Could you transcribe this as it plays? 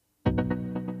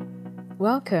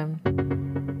Welcome.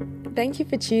 Thank you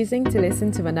for choosing to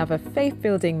listen to another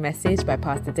faith-building message by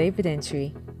Pastor David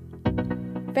Antwi.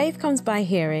 Faith comes by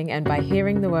hearing, and by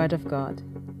hearing the Word of God.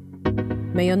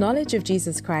 May your knowledge of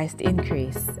Jesus Christ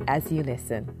increase as you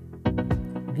listen.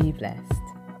 Be blessed.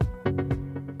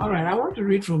 All right, I want to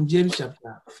read from James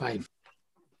chapter 5.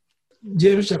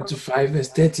 James chapter 5 verse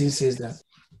 13 says that,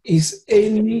 "Is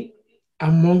any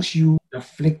amongst you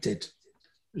afflicted?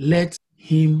 Let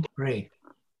him pray."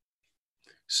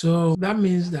 So that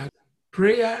means that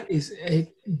prayer is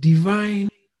a divine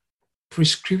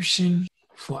prescription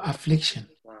for affliction.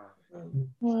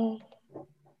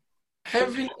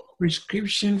 Having a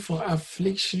prescription for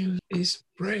affliction is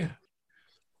prayer.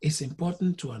 It's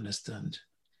important to understand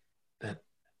that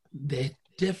there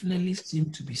definitely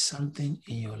seems to be something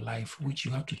in your life which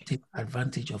you have to take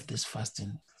advantage of this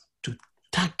fasting to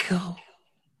tackle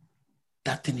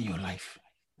that thing in your life.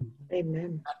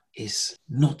 Amen. That is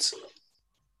not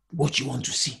what you want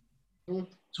to see.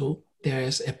 So there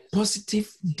is a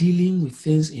positive dealing with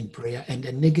things in prayer and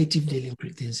a negative dealing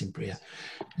with things in prayer.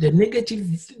 The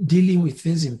negative dealing with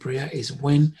things in prayer is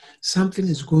when something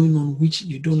is going on which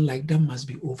you don't like, that must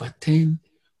be overturned.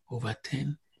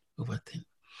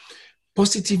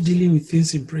 Positive dealing with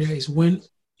things in prayer is when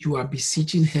you are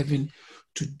beseeching heaven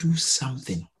to do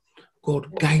something.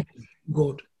 God, guide me.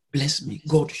 God, bless me.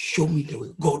 God, show me the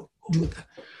way. God, do that.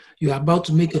 You are about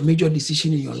to make a major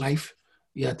decision in your life.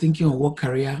 You are thinking of what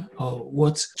career or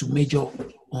what to major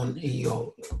on in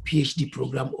your PhD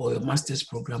program or your master's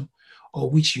program,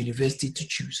 or which university to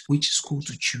choose, which school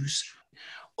to choose.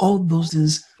 All those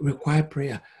things require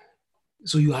prayer.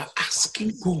 So you are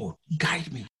asking God,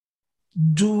 guide me.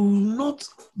 Do not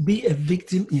be a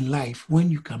victim in life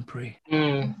when you can pray.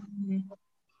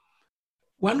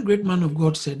 One great man of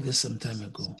God said this some time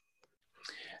ago.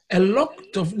 A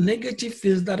lot of negative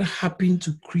things that happen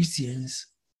to Christians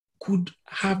could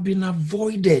have been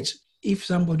avoided if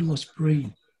somebody was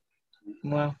praying.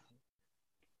 Wow.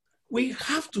 We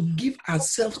have to give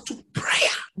ourselves to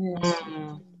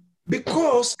prayer.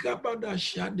 Because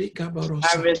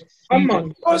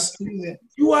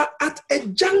you are at a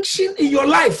junction in your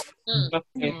life.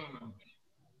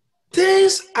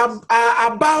 Things are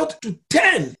about to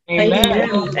turn.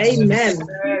 Amen.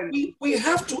 We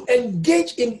have to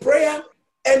engage in prayer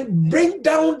and bring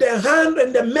down the hand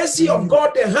and the mercy of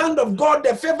God, the hand of God,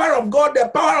 the favor of God, the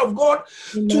power of God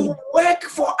to work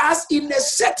for us in a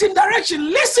certain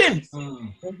direction. Listen,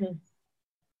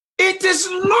 it is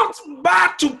not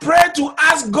bad to pray to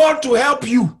ask God to help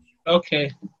you.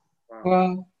 Okay.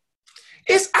 Wow.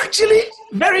 It's actually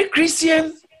very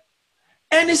Christian,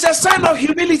 and it's a sign of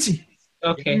humility.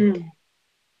 Okay.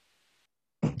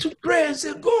 To pray and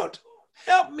say, God,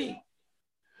 help me.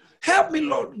 Help me,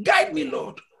 Lord. Guide me,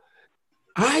 Lord.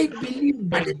 I believe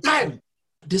by the time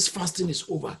this fasting is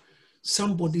over,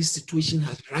 somebody's situation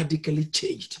has radically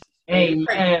changed.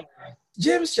 Amen.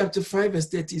 James chapter 5 verse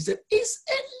 30 said, is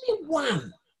any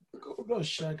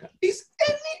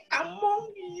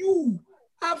among you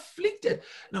afflicted?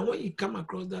 Now when you come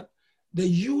across that, the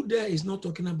you there is not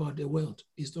talking about the world.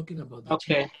 It's talking about the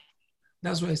church.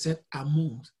 That's why I said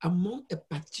among a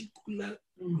particular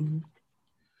group.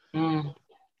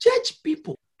 Church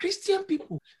people, Christian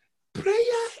people,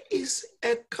 prayer is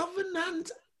a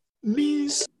covenant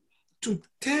means to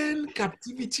turn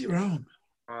captivity around.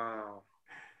 Wow.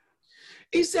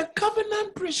 It's a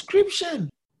covenant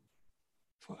prescription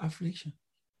for affliction.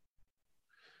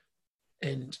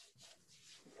 And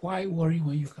why worry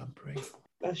when you can pray?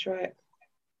 That's right.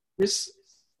 This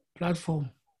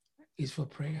platform is for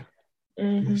prayer.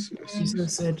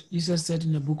 Jesus said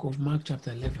in the book of Mark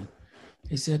chapter 11,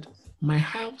 he said, my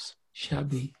house shall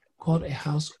be called a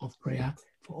house of prayer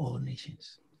for all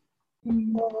nations.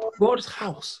 God's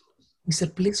house is a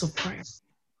place of prayer.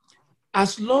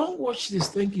 As long, watch this,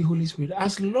 thank you, Holy Spirit,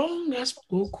 as long as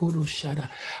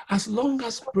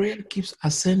prayer keeps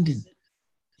ascending,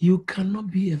 you cannot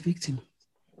be a victim.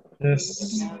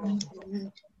 Yes.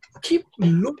 Keep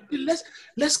loading.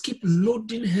 Let's keep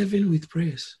loading heaven with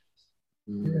prayers.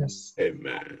 Yes.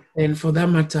 Amen. And for that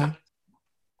matter,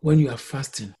 when you are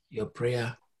fasting, your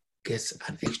prayer gets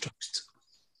an extra boost.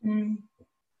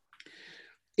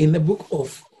 In the book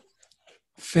of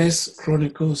 1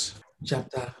 Chronicles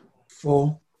chapter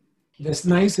 4, verse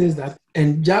 9 says that,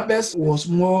 and Jabez was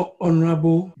more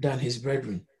honorable than his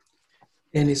brethren.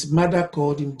 And his mother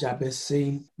called him Jabez,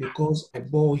 saying, because I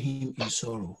bore him in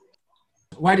sorrow.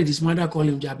 Why did his mother call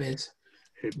him Jabez?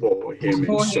 He bore him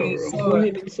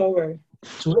in sorrow.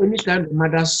 So anytime the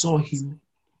mother saw him,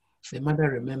 the mother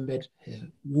remembered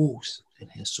her woes and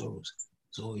her sorrows.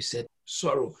 So he said,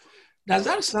 sorrow. Does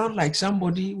that sound like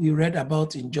somebody we read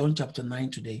about in John chapter 9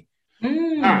 today?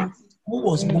 Mm. Who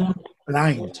was born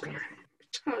blind?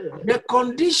 The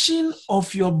condition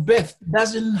of your birth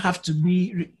doesn't have to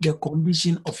be the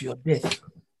condition of your death.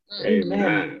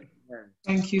 Amen.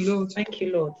 Thank you, Lord. Thank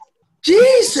you, Lord.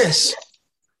 Jesus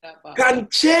can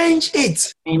change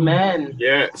it. Amen.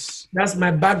 Yes. That's my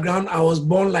background. I was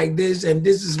born like this, and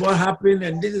this is what happened,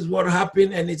 and this is what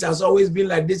happened, and it has always been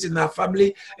like this in our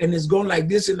family, and it's gone like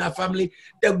this in our family.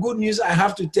 The good news I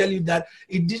have to tell you that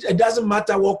it doesn't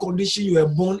matter what condition you were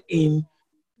born in,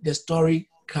 the story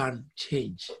can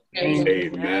change.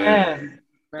 Amen.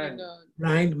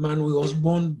 Blind man, he was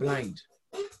born blind,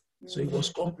 so it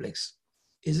was complex.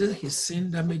 Is it his sin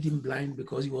that made him blind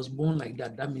because he was born like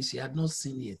that? That means he had not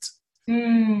sinned yet.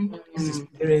 It's his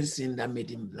parents' sin that made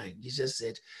him blind. Jesus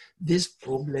said, this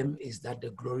problem is that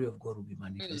the glory of God will be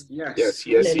manifested. Yes.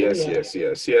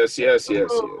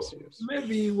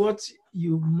 Maybe what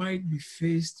you might be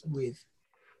faced with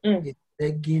is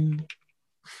begging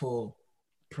for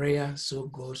prayer so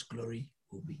God's glory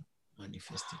will be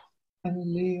manifested.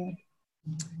 Hallelujah.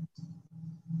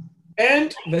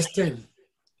 And verse 10.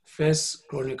 First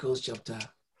Chronicles chapter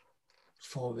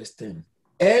 4, verse 10.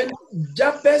 And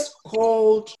Jabez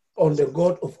called on the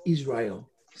God of Israel,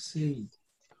 saying,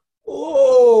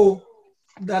 oh,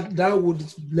 that thou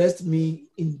wouldst bless me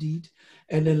indeed,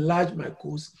 and enlarge my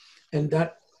cause, and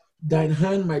that thine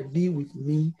hand might be with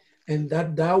me, and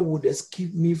that thou wouldst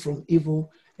keep me from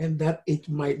evil, and that it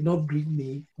might not grieve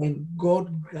me. And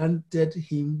God granted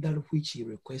him that which he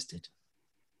requested.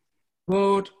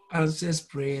 God answers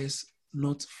prayers,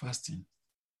 not fasting.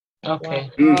 Okay.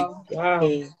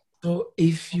 Wow. So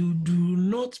if you do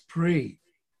not pray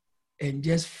and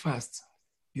just fast,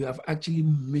 you have actually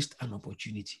missed an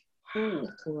opportunity.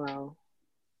 Wow.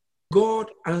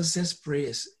 God answers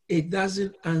prayers. It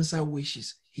doesn't answer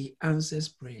wishes. He answers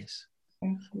prayers.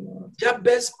 Thank you, Lord.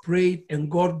 Jabez prayed and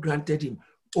God granted him.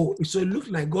 Oh, so it looked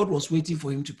like God was waiting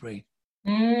for him to pray.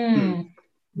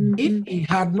 If he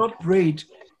had not prayed,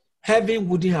 heaven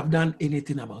wouldn't have done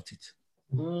anything about it.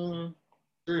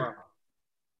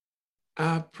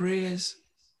 Our prayers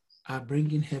are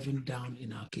bringing heaven down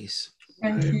in our case.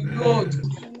 Thank you, Lord.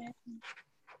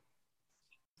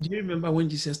 Do you remember when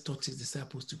Jesus taught his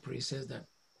disciples to pray? He says that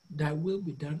thy will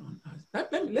be done on earth.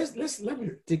 Let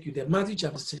me take you there. Matthew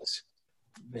chapter 6,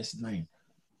 verse 9.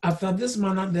 After this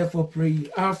manner, therefore, pray ye,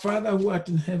 our Father who art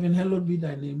in heaven, hallowed be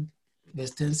thy name.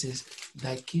 Verse 10 says,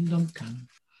 thy kingdom come,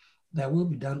 thy will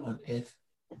be done on earth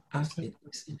as it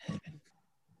is in heaven.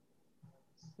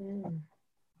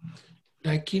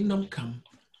 Thy kingdom come,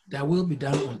 thy will be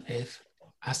done on earth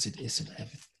as it is in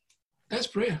heaven. That's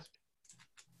prayer.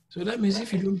 So that means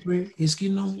if you don't pray, his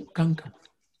kingdom can't come.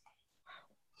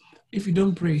 If you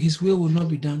don't pray, his will not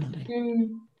be done on earth.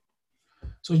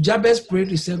 So Jabez prayed,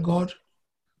 he said, God,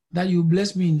 that you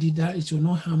bless me indeed, that it will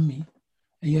not harm me,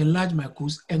 and you enlarge my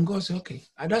cause. And God said, okay,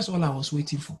 that's all I was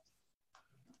waiting for.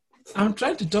 I'm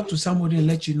trying to talk to somebody and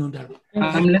let you know that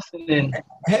I'm listening.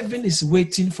 heaven is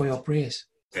waiting for your prayers.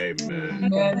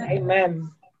 Amen.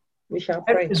 Amen. We shall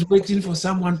pray. Heaven is waiting for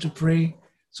someone to pray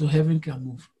so heaven can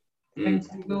move. Thank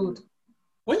you, Lord.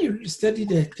 When you study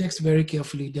the text very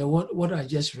carefully, what I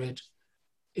just read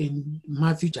in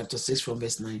Matthew chapter 6 from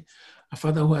verse 9, our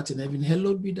Father who art in heaven,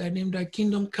 hallowed be thy name, thy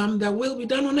kingdom come, thy will be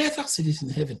done on earth as it is in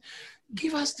heaven.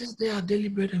 Give us this day our daily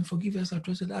bread and forgive us our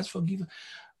trespasses as forgive us.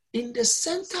 In the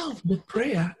center of the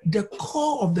prayer, the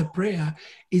core of the prayer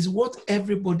is what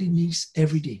everybody needs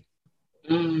every day.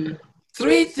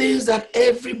 3 things that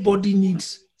everybody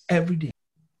needs every day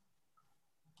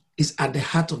is at the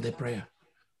heart of the prayer.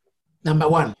 Number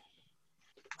 1,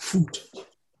 food.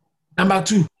 Number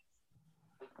 2,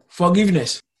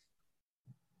 forgiveness.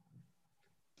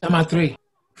 Number 3,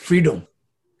 freedom.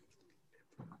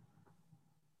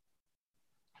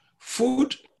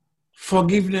 Food,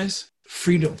 forgiveness,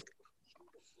 freedom.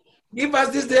 Give us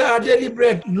this day our daily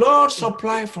bread. Lord,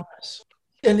 supply for us.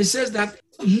 And it says that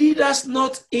lead us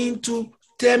not into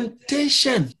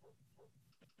temptation.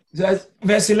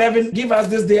 Verse 11, give us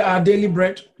this day our daily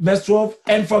bread. Verse 12,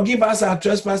 and forgive us our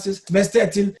trespasses. Verse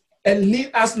 13, and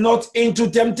lead us not into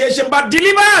temptation, but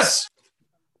deliver us.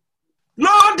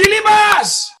 Lord, deliver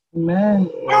us. Amen.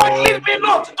 Lord, leave me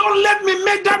not. Don't let me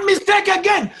make that mistake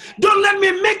again. Don't let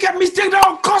me make a mistake that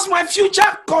will cause my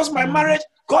future, cause my marriage,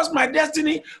 cause my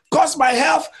destiny, cause my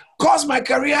health, cause my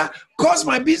career, cause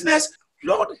my business.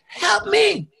 Lord, help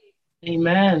me.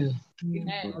 Amen.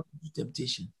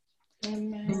 Temptation.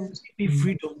 Amen. Give me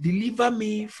freedom. Deliver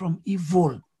me from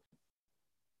evil.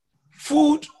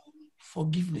 Food,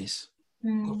 forgiveness.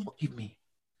 God, forgive me.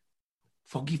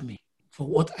 Forgive me. for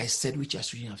what I said, which I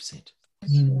shouldn't have said.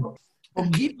 Mm.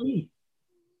 Forgive me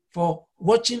for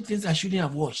watching things I shouldn't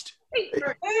have watched.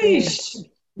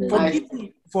 Forgive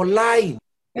me for lying.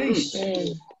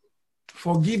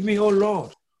 Forgive me, oh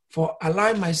Lord, for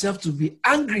allowing myself to be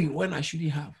angry when I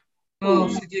shouldn't have. Oh,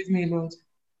 forgive me, Lord.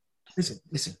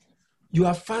 Listen. You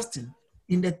are fasting.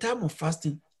 In the time of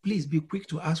fasting, please be quick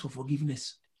to ask for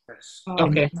forgiveness.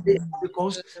 Okay.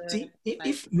 Because see,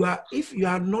 if you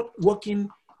are not working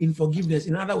in forgiveness,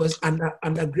 in other words,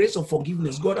 under grace of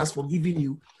forgiveness, God has forgiven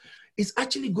you, it's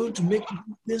actually going to make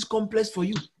things complex for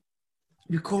you.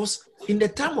 Because in the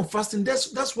time of fasting,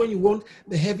 that's when you want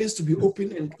the heavens to be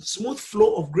open and smooth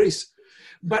flow of grace.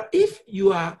 But if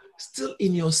you are still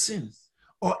in your sin,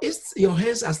 or if your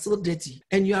hands are still dirty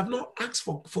and you have not asked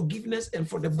for forgiveness and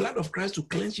for the blood of Christ to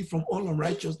cleanse you from all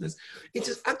unrighteousness, it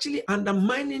is actually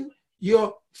undermining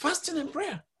your fasting and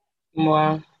prayer.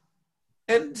 Wow.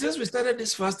 And since we started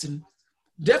this fasting,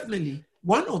 definitely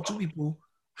 1 or 2 people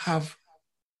have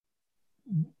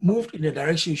moved in the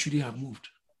direction you shouldn't have moved.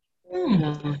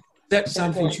 Said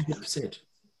something you shouldn't have said.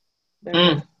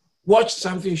 Watched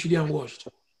something you shouldn't have watched.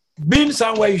 Been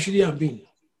somewhere you shouldn't have been.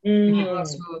 Done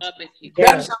something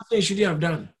you shouldn't have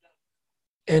done.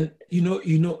 And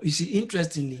you see,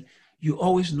 interestingly, you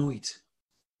always know it.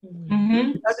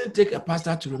 It doesn't take a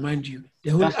pastor to remind you.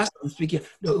 As I'm speaking,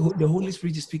 the Holy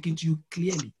Spirit is speaking to you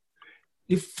clearly.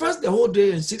 The whole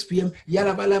day at 6 p.m., you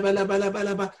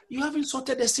haven't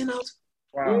sorted the sin out.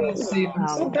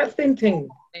 So that same thing.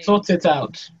 Sort it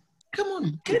out. Come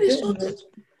on, get it sorted.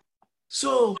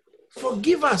 So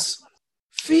forgive us,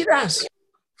 feed us,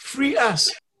 free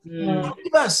us,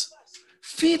 forgive us,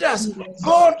 feed us.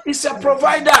 God is a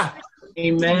provider.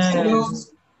 Amen.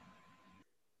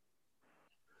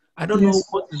 I don't know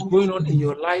what is going on in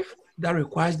your life that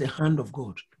requires the hand of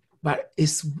God, but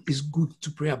it's good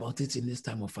to pray about it in this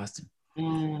time of fasting.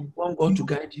 You want God to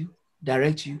guide you,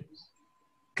 direct you,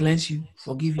 cleanse you,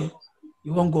 forgive you.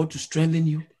 You want God to strengthen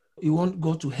you. You want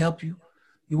God to help you.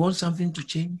 You want something to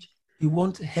change. You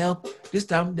want help. This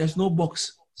time there's no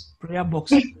prayer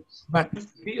box, but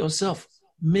be yourself.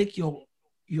 Make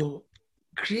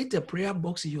create a prayer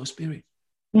box in your spirit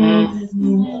and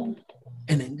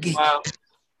engage. Wow.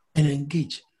 And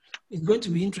engage. It's going to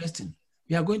be interesting.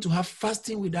 We are going to have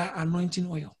fasting without anointing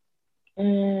oil.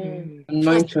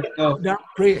 Fasting without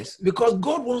prayers. Because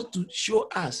God wants to show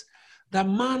us that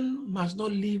man must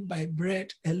not live by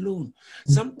bread alone.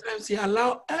 Sometimes he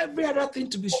allows every other thing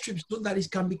to be stripped so that it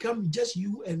can become just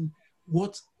you and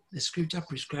what the scripture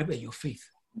prescribes and your faith.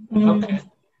 Okay.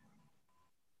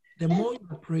 The more you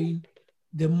are praying,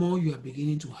 the more you are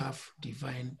beginning to have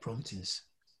divine promptings.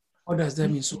 What does that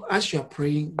mean? So as you are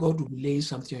praying, God will be laying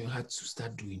something on your heart to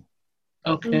start doing.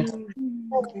 Okay.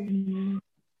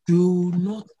 Do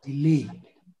not delay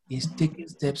in taking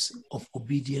steps of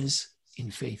obedience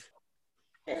in faith.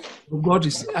 So God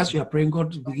is, as you are praying,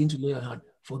 God will begin to lay your heart.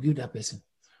 Forgive that person.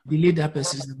 Delete that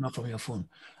person's number from your phone.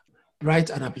 Write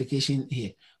an application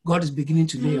here. God is beginning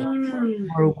to lay your heart.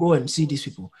 Tomorrow, go and see these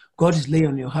people. God is laying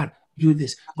on your heart. Do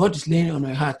this. God is laying on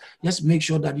your heart. Just make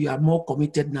sure that you are more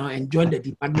committed now and join the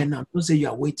department now. Don't say you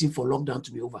are waiting for lockdown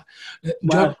to be over.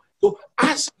 Wow. So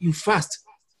as you fast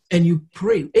and you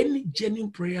pray, any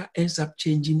genuine prayer ends up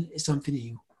changing something in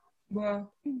you. Wow.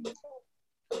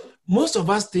 Most of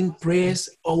us think prayers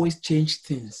always change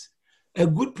things. A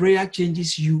good prayer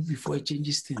changes you before it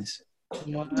changes things.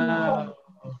 Wow.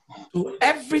 So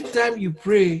every time you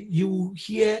pray, you will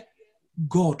hear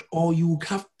God, or you will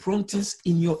have promptings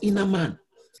in your inner man.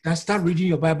 That start reading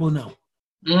your Bible now.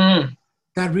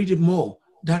 Start reading more.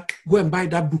 That go and buy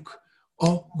that book,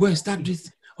 or go and start this,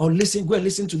 or go and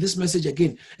listen to this message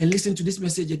again, and listen to this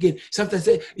message again. Sometimes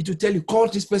it will tell you, call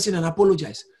this person and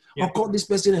apologize, or call this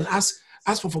person and ask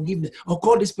for forgiveness, or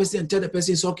call this person and tell the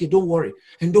person it's okay, don't worry,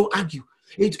 and don't argue.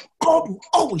 God will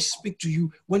always speak to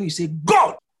you when you say,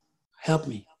 God, help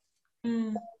me.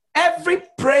 Every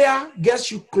prayer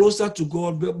gets you closer to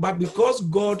God, but because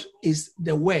God is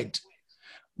the word,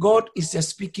 God is a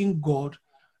speaking God,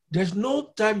 there's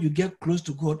no time you get close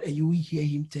to God and you will hear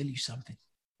him tell you something.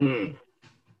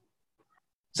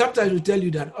 Sometimes we tell you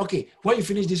that, okay, when you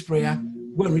finish this prayer,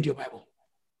 go and read your Bible.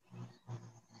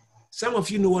 Some of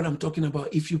you know what I'm talking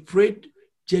about. If you prayed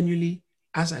genuinely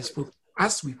as I spoke,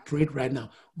 as we prayed right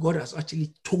now, God has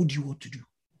actually told you what to do.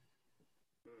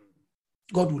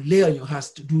 God will lay on your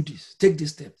hearts to do this. Take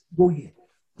this step. Go here.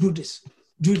 Do this.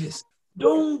 Do this.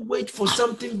 Don't wait for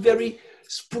something very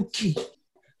spooky.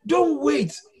 Don't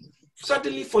wait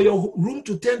suddenly for your room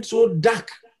to turn so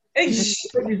dark.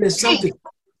 There's something.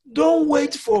 Don't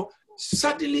wait for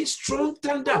suddenly strong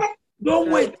thunder.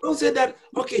 Don't wait. Don't say that,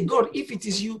 okay, God, if it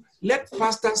is you, let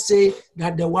pastor say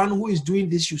that the one who is doing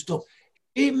this should stop.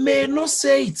 He may not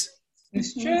say it.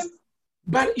 It's true.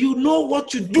 But you know what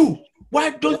to do. Why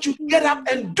don't you get up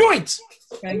and do it?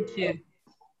 Thank you.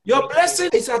 Your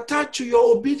blessing is attached to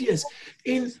your obedience.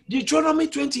 In Deuteronomy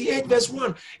 28 verse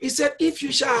 1, it said, if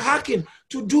you shall hearken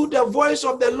to do the voice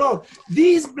of the Lord,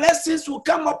 these blessings will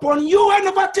come upon you and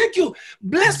overtake you.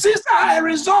 Blessings are a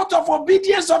result of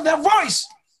obedience of the voice.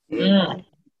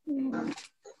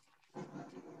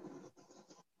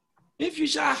 If you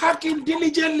shall hearken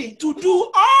diligently to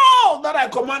do all that I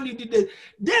command you today,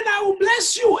 then I will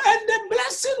bless you, and the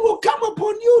blessing will come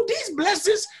upon you. These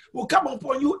blessings will come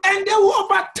upon you, and they will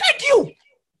overtake you.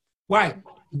 Why?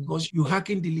 Because you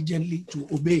hearken diligently to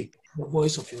obey the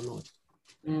voice of your Lord.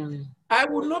 I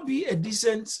will not be a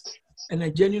decent and a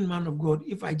genuine man of God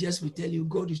if I just will tell you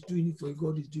God is doing it for you,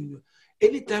 God is doing it.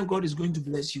 Anytime God is going to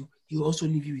bless you, He will also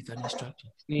leave you with an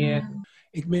instruction. Yeah.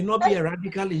 It may not be a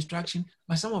radical instruction,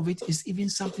 but some of it is even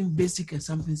something basic and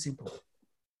something simple.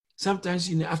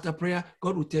 Sometimes after prayer,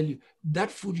 God will tell you,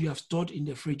 that food you have stored in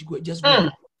the fridge, go just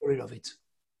get rid of it.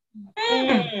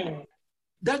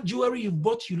 That jewelry you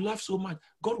bought, you love so much,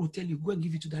 God will tell you, go and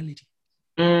give it to that lady.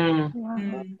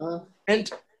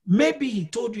 And maybe He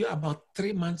told you about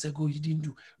 3 months ago, you didn't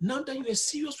do. Now that you are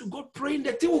serious with God praying,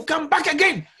 the thing will come back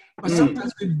again. But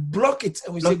sometimes we block it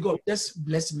and we say, God, just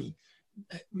bless me.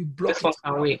 We block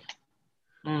it.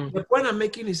 The point I'm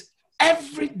making is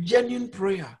every genuine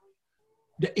prayer,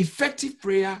 the effective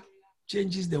prayer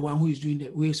changes the one who is doing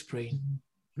who is praying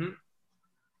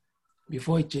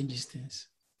before it changes things.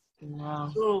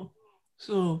 Wow.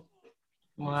 So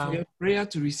for your prayer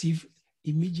to receive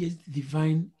immediate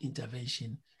divine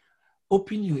intervention,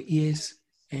 open your ears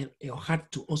and your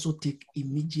heart to also take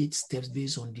immediate steps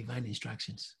based on divine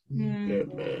instructions. There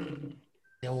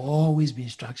will always be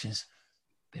instructions.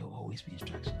 There will always be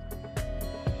instructions.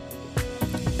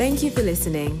 Thank you for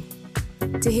listening.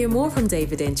 To hear more from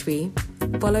David Antwi,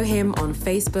 follow him on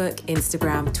Facebook,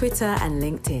 Instagram, Twitter, and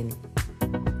LinkedIn.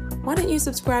 Why don't you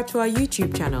subscribe to our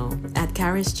YouTube channel at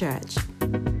Charis Church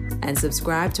and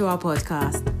subscribe to our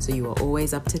podcast so you are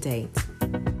always up to date.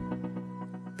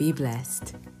 Be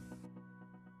blessed.